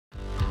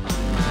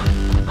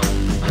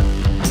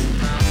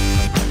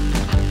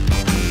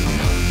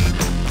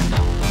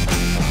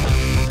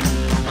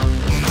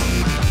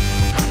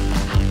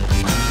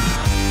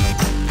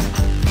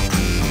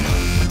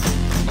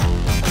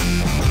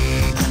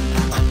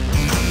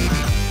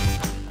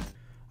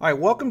All right,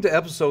 welcome to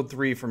episode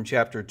 3 from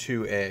chapter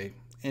 2A.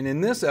 And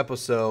in this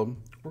episode,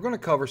 we're going to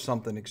cover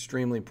something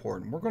extremely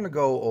important. We're going to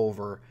go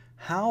over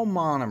how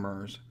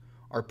monomers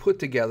are put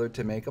together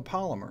to make a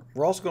polymer.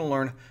 We're also going to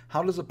learn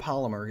how does a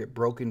polymer get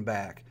broken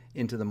back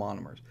into the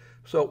monomers.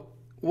 So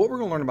what we're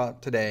going to learn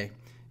about today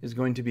is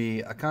going to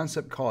be a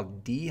concept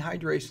called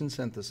dehydration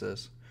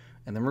synthesis,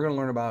 and then we're going to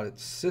learn about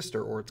its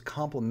sister or its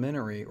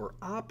complementary or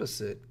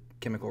opposite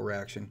chemical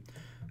reaction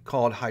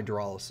called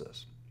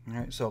hydrolysis. All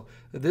right, so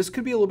this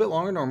could be a little bit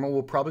longer than normal.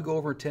 We'll probably go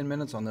over 10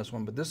 minutes on this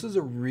one, but this is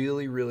a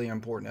really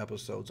important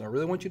episode. So I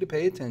really want you to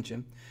pay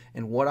attention.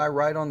 And what I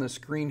write on the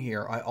screen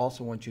here, I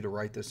also want you to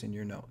write this in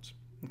your notes.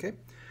 Okay?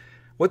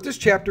 What this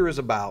chapter is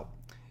about,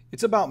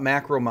 it's about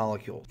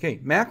macromolecules. Okay,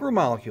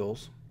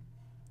 macromolecules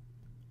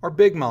are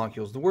big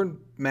molecules. The word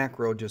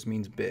macro just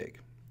means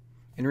big.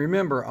 And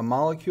remember, a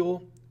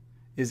molecule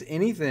is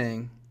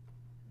anything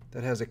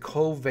that has a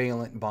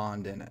covalent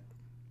bond in it.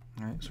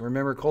 All right, so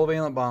remember,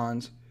 covalent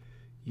bonds,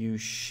 you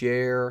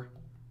share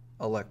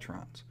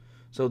electrons.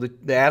 So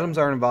the atoms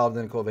that are involved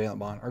in a covalent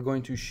bond are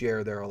going to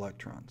share their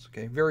electrons.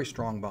 Okay, very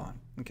strong bond.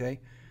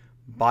 Okay,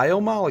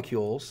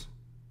 biomolecules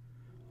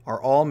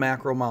are all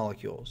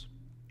macromolecules.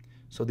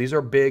 So these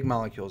are big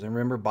molecules. And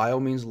remember, bio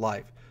means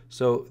life.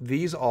 So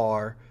these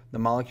are the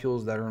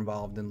molecules that are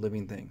involved in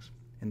living things.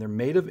 And they're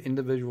made of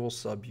individual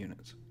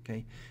subunits.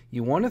 Okay,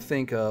 you want to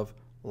think of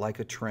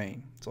like a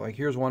train. So like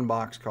here's one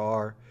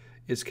boxcar,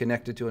 it's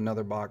connected to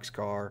another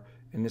boxcar,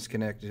 and it's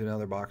connected to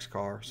another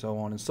boxcar, so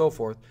on and so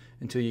forth,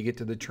 until you get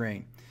to the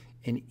train.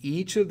 And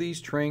each of these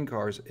train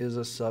cars is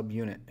a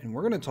subunit. And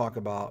we're going to talk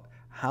about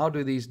how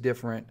do these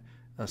different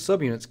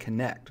subunits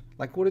connect,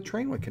 like what a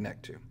train would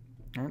connect to.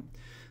 All right?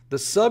 The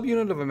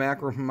subunit of a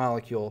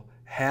macromolecule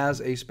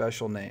has a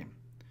special name.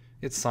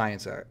 It's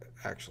science,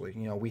 actually.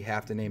 You know, we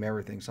have to name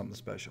everything something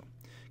special.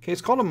 Okay,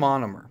 it's called a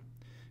monomer.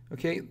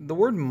 Okay, the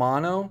word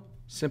mono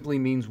simply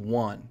means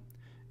one.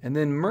 And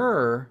then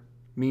mer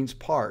means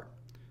part.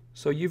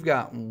 So you've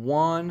got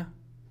one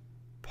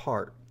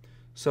part.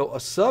 So a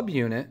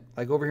subunit,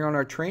 like over here on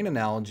our train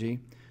analogy,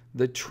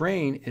 the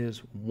train is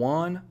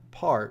one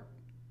part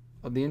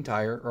of the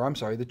entire, or I'm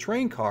sorry, the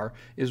train car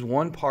is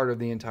one part of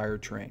the entire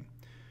train.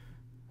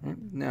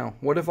 Now,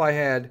 what if I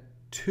had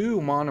two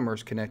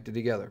monomers connected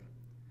together?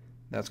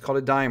 That's called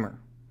a dimer.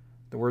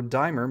 The word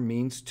dimer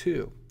means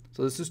two.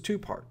 So this is two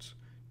parts.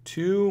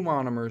 Two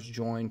monomers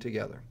joined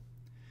together.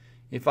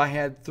 If I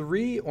had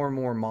three or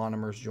more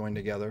monomers joined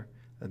together,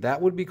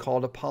 that would be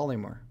called a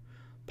polymer.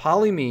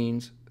 Poly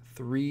means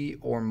three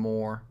or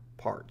more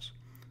parts.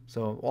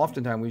 So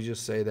oftentimes we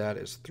just say that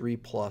as 3+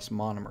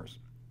 monomers.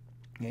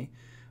 Okay?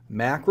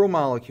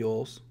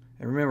 Macromolecules,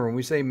 and remember when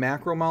we say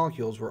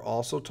macromolecules, we're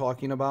also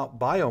talking about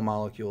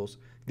biomolecules.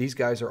 These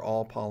guys are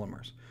all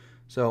polymers.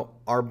 So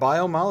our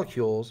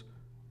biomolecules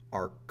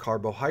are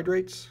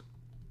carbohydrates,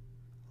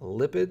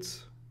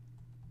 lipids,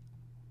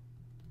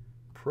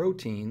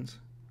 proteins,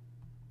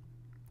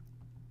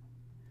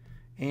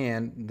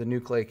 and the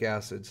nucleic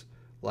acids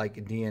like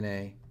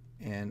DNA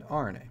and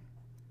RNA.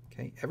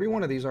 Okay? Every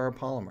one of these are a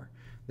polymer.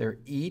 They're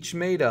each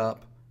made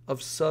up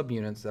of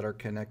subunits that are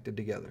connected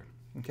together.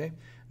 Okay?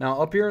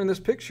 Now up here in this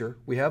picture,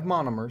 we have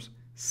monomers,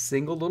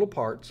 single little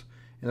parts,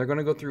 and they're going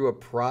to go through a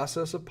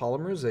process of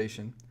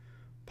polymerization.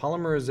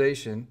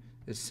 Polymerization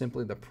is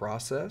simply the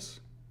process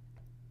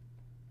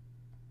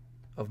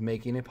of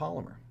making a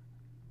polymer.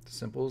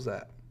 Simple as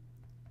that.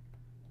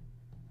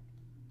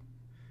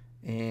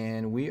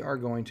 And we are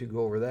going to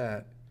go over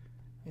that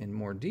in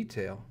more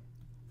detail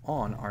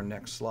on our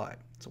next slide.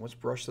 So let's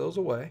brush those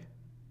away.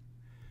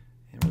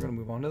 And we're going to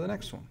move on to the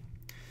next one.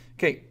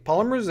 Okay,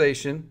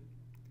 polymerization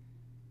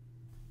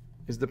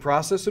is the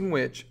process in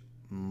which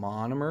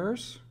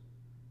monomers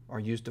are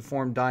used to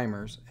form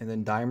dimers, and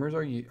then dimers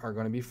are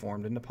going to be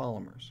formed into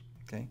polymers.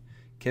 Okay,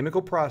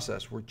 chemical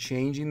process. We're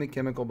changing the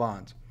chemical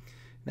bonds.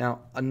 Now,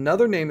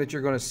 another name that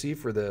you're going to see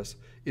for this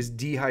is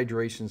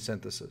dehydration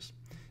synthesis.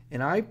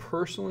 And I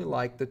personally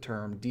like the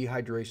term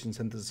dehydration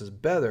synthesis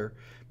better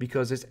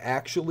because it's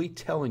actually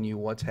telling you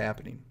what's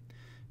happening.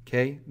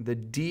 Okay, the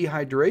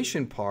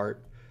dehydration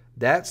part,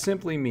 that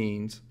simply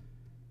means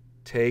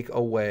take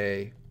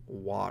away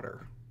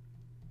water.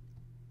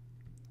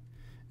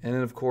 And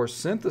then of course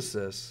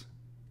synthesis,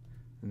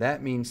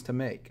 that means to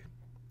make.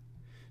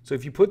 So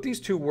if you put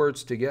these two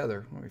words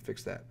together, let me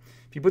fix that.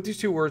 If you put these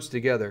two words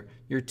together,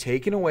 you're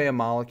taking away a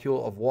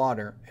molecule of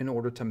water in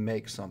order to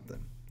make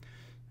something.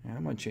 Now,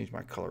 I'm going to change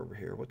my color over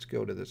here. Let's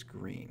go to this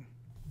green.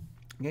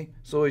 Okay,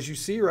 so as you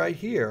see right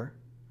here,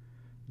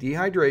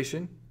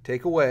 dehydration,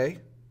 take away,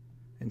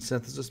 and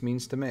synthesis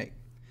means to make.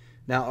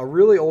 Now, a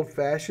really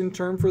old-fashioned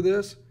term for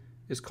this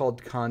is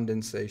called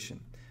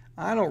condensation.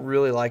 I don't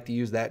really like to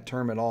use that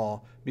term at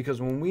all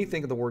because when we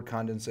think of the word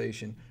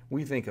condensation,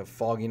 we think of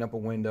fogging up a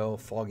window,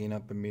 fogging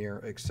up a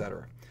mirror,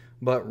 etc.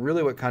 But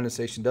really what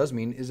condensation does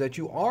mean is that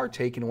you are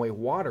taking away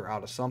water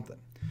out of something.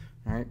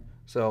 All right,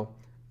 so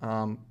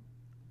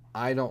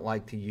I don't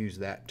like to use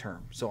that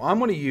term. So I'm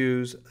going to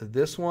use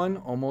this one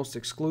almost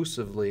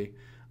exclusively.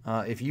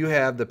 If you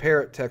have the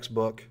Parrott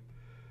textbook,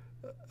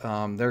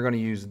 they're going to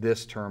use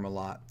this term a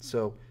lot.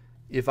 So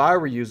if I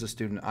were you as a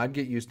student, I'd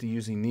get used to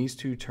using these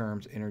two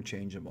terms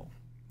interchangeable.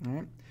 All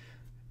right?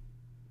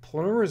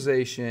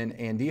 Polymerization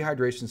and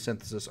dehydration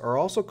synthesis are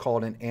also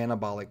called an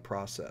anabolic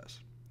process.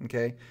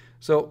 Okay,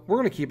 so we're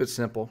going to keep it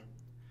simple.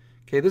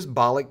 Okay, this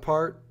bolic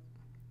part,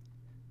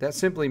 that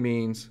simply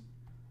means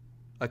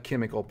a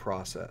chemical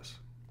process.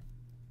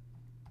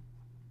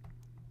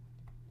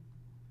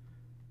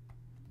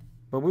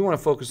 But we want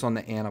to focus on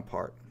the ana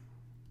part.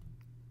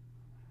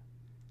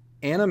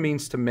 Ana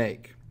means to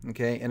make.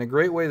 Okay, and a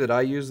great way that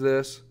I use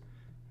this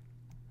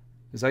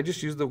is I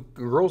just use the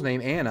girl's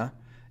name, Anna,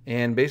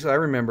 and basically I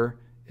remember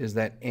is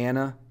that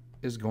Anna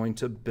is going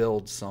to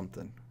build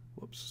something.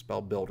 Whoops,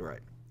 spelled build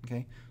right.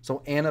 Okay,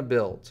 so Anna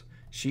builds.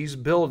 She's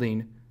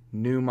building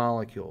new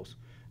molecules.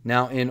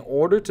 Now, in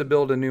order to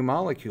build a new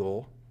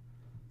molecule,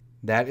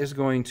 that is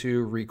going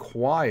to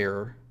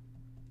require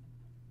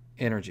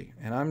energy.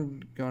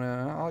 And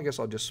I guess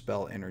I'll just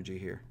spell energy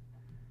here.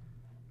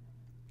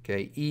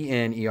 Okay,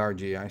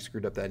 E-N-E-R-G. I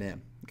screwed up that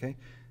N. Okay,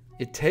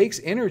 it takes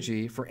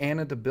energy for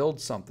Anna to build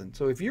something.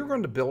 So if you're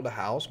going to build a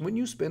house, wouldn't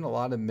you spend a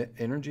lot of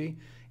energy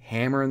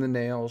hammering the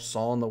nails,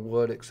 sawing the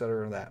wood,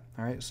 etc. That.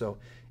 All right. So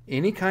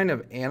any kind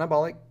of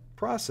anabolic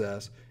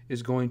process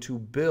is going to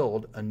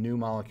build a new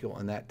molecule,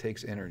 and that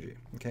takes energy.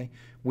 Okay.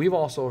 We've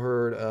also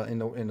heard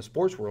in the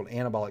sports world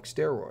anabolic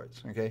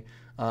steroids. Okay.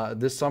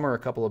 This summer, a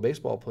couple of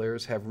baseball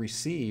players have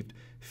received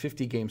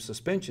 50-game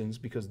suspensions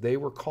because they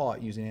were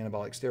caught using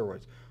anabolic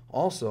steroids.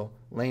 Also,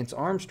 Lance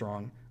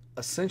Armstrong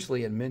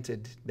essentially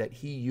admitted that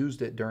he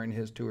used it during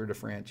his Tour de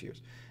France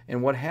years.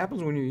 And what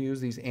happens when you use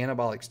these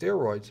anabolic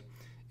steroids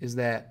is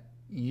that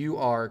you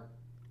are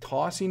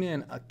tossing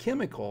in a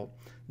chemical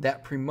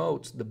that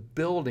promotes the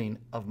building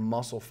of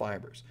muscle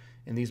fibers.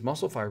 And these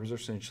muscle fibers are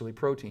essentially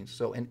proteins.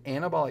 So an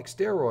anabolic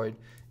steroid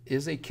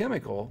is a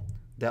chemical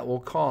that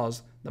will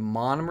cause the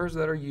monomers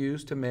that are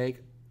used to make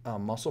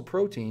muscle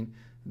protein,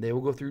 they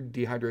will go through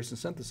dehydration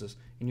synthesis,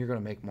 and you're going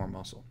to make more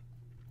muscle.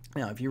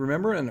 Now, if you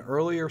remember in an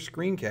earlier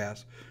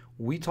screencast,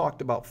 we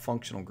talked about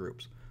functional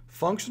groups.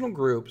 Functional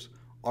groups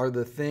are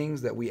the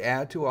things that we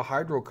add to a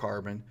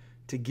hydrocarbon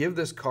to give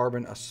this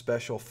carbon a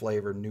special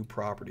flavor, new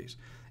properties.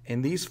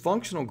 And these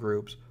functional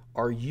groups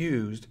are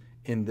used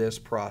in this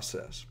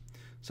process.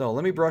 So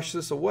let me brush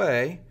this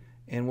away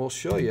and we'll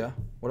show you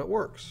what it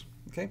works.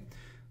 Okay.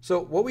 So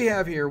what we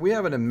have here, we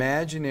have an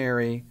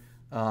imaginary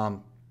a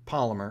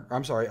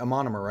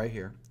monomer right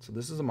here. So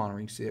this is a monomer.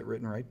 You can see it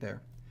written right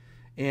there.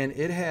 And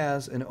it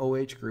has an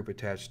OH group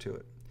attached to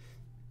it.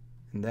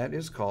 And that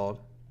is called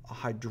a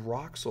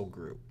hydroxyl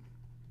group.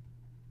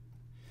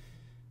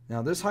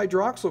 Now this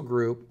hydroxyl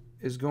group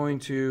is going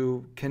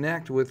to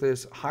connect with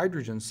this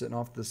hydrogen sitting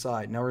off to the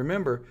side. Now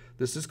remember,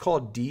 this is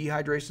called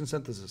dehydration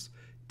synthesis.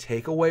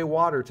 Take away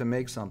water to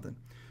make something.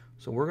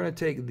 So we're going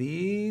to take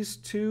these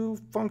two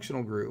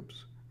functional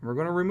groups, and we're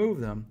going to remove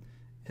them,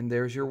 and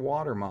there's your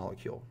water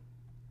molecule.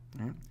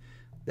 All right?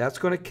 That's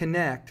going to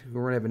connect.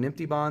 We're going to have an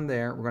empty bond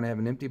there. We're going to have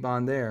an empty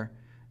bond there,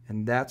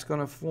 and that's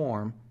going to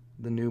form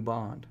the new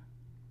bond.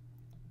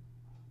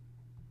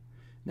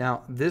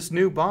 Now, this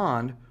new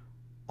bond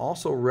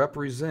also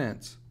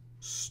represents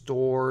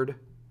stored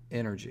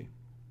energy.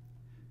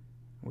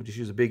 We'll just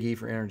use a big E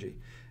for energy.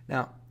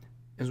 Now,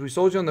 as we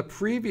told you on the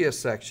previous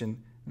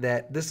section,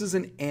 that this is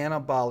an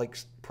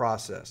anabolic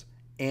process.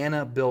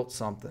 Anna built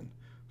something.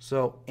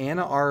 So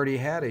Anna already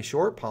had a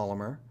short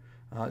polymer.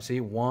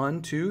 See,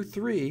 1, 2,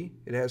 3.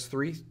 It has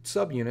 3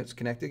 subunits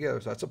connected together.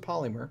 So that's a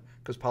polymer,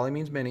 because poly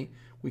means many.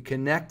 We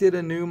connected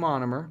a new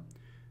monomer.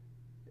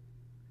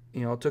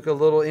 You know, it took a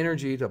little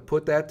energy to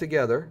put that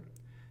together.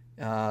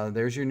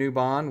 There's your new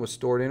bond with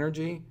stored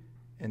energy.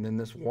 And then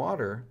this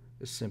water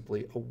is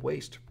simply a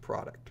waste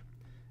product.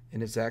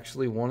 And it's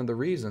actually one of the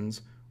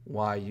reasons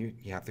why you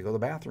have to go to the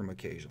bathroom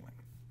occasionally.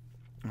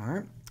 All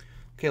right.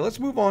 Okay, let's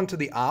move on to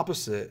the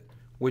opposite,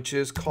 which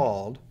is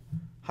called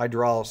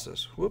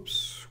hydrolysis.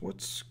 Whoops,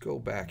 let's go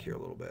back here a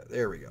little bit.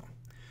 There we go.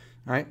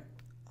 All right.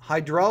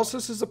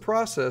 Hydrolysis is a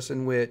process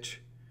in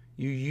which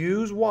you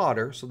use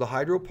water. So the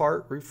hydro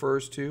part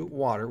refers to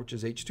water, which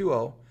is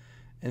H2O.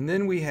 And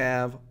then we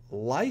have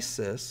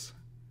lysis,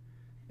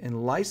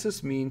 and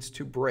lysis means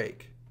to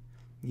break.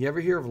 You ever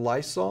hear of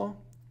Lysol?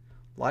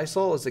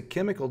 Lysol is a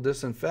chemical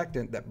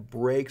disinfectant that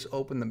breaks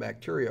open the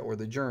bacteria or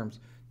the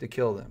germs to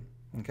kill them.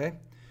 Okay?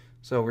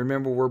 So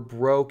remember, we're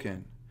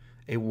broken.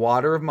 A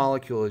water of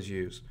molecule is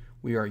used.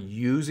 We are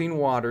using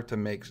water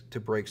to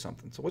break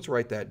something. So let's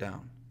write that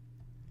down.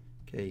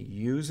 Okay,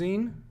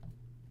 using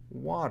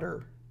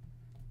water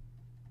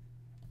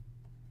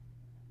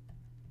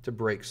to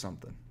break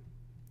something.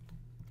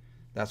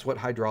 That's what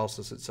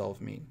hydrolysis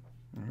itself means.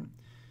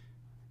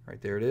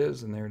 Right, there it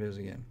is, and there it is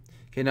again.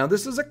 Okay, now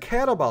this is a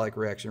catabolic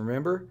reaction.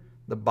 Remember,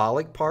 the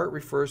bolic part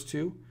refers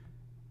to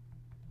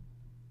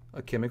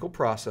a chemical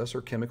process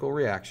or chemical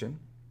reaction.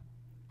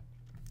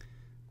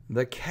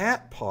 The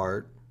cat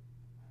part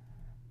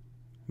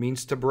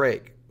means to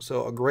break.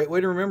 So a great way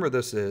to remember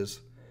this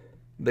is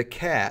the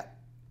cat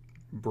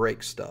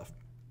breaks stuff.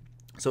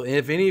 So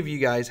if any of you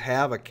guys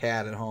have a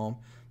cat at home,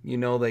 you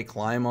know they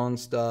climb on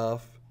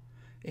stuff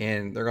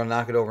and they're going to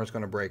knock it over and it's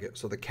going to break it.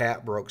 So the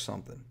cat broke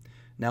something.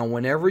 Now,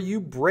 whenever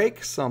you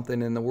break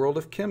something in the world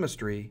of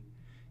chemistry,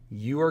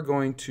 you are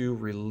going to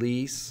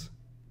release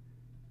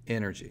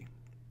energy.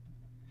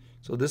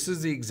 So this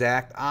is the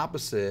exact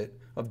opposite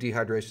of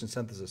dehydration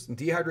synthesis. In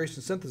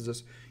dehydration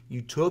synthesis,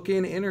 you took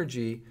in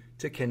energy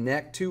to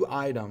connect two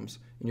items,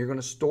 and you're going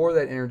to store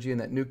that energy in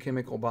that new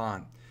chemical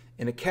bond.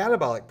 In a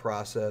catabolic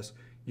process,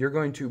 you're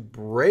going to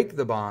break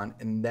the bond,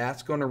 and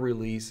that's going to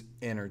release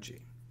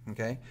energy.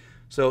 Okay?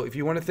 So if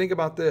you want to think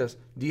about this,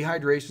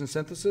 dehydration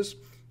synthesis,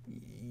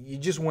 you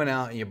just went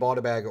out and you bought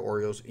a bag of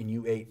Oreos and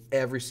you ate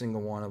every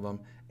single one of them,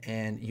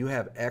 and you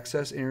have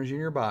excess energy in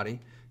your body.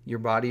 Your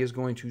body is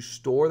going to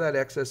store that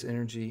excess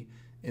energy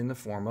in the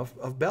form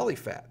of belly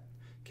fat.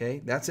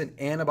 Okay, that's an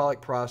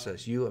anabolic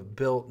process. You have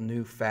built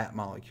new fat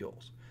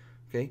molecules.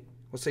 Okay,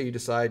 let's say you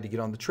decide to get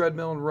on the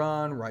treadmill and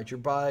run, ride your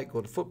bike,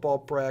 go to football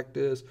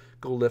practice,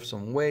 go lift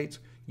some weights.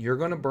 You're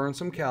going to burn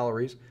some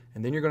calories,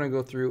 and then you're going to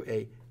go through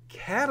a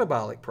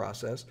catabolic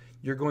process.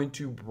 You're going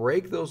to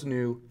break those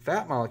new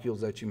fat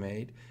molecules that you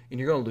made, and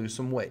you're going to lose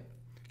some weight.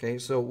 Okay,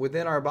 so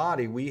within our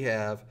body, we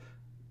have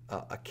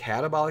a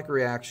catabolic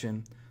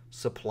reaction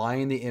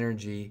supplying the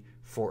energy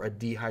for a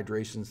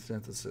dehydration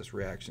synthesis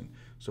reaction.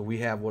 So we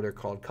have what are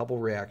called couple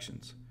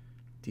reactions.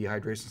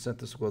 Dehydration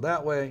synthesis will go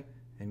that way,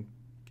 and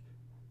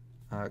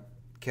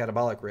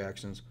catabolic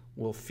reactions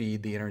will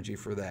feed the energy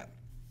for that.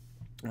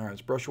 All right,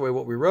 let's brush away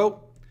what we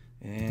wrote,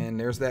 and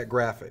there's that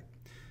graphic.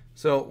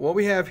 So what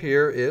we have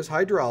here is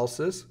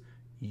hydrolysis,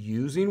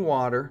 using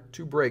water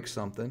to break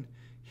something.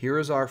 Here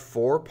is our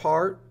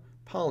 4-part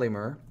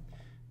polymer.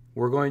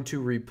 We're going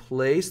to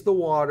replace the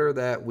water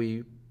that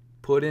we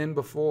put in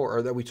before,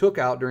 or that we took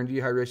out during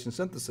dehydration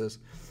synthesis,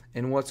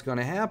 and what's going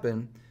to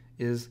happen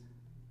is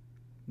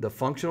the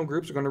functional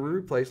groups are going to be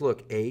replaced.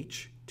 Look,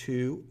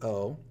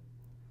 H2O, so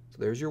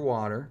there's your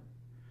water,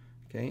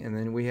 okay, and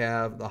then we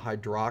have the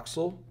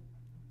hydroxyl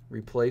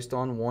replaced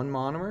on one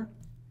monomer.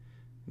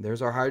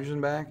 There's our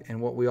hydrogen back, and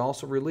what we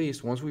also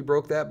released, once we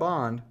broke that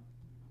bond,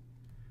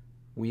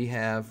 we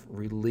have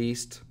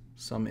released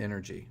some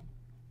energy.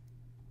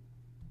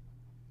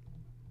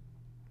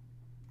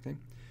 Okay.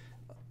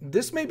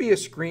 This may be a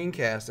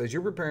screencast as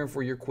you're preparing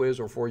for your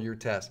quiz or for your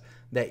test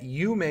that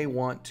you may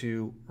want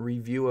to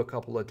review a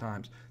couple of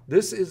times.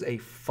 This is a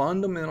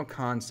fundamental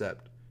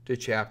concept to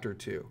Chapter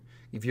 2.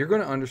 If you're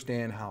going to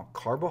understand how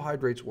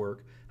carbohydrates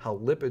work, how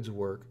lipids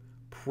work,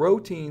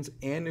 proteins,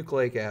 and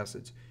nucleic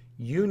acids,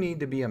 you need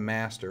to be a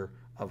master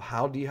of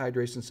how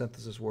dehydration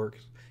synthesis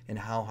works and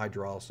how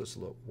hydrolysis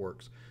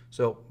works.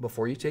 So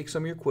before you take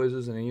some of your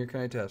quizzes and in your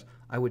kind of tests,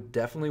 I would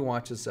definitely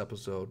watch this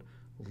episode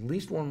at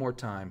least one more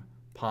time,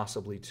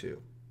 possibly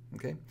two.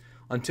 Okay?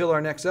 Until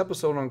our next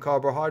episode on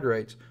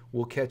carbohydrates,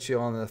 we'll catch you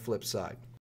on the flip side.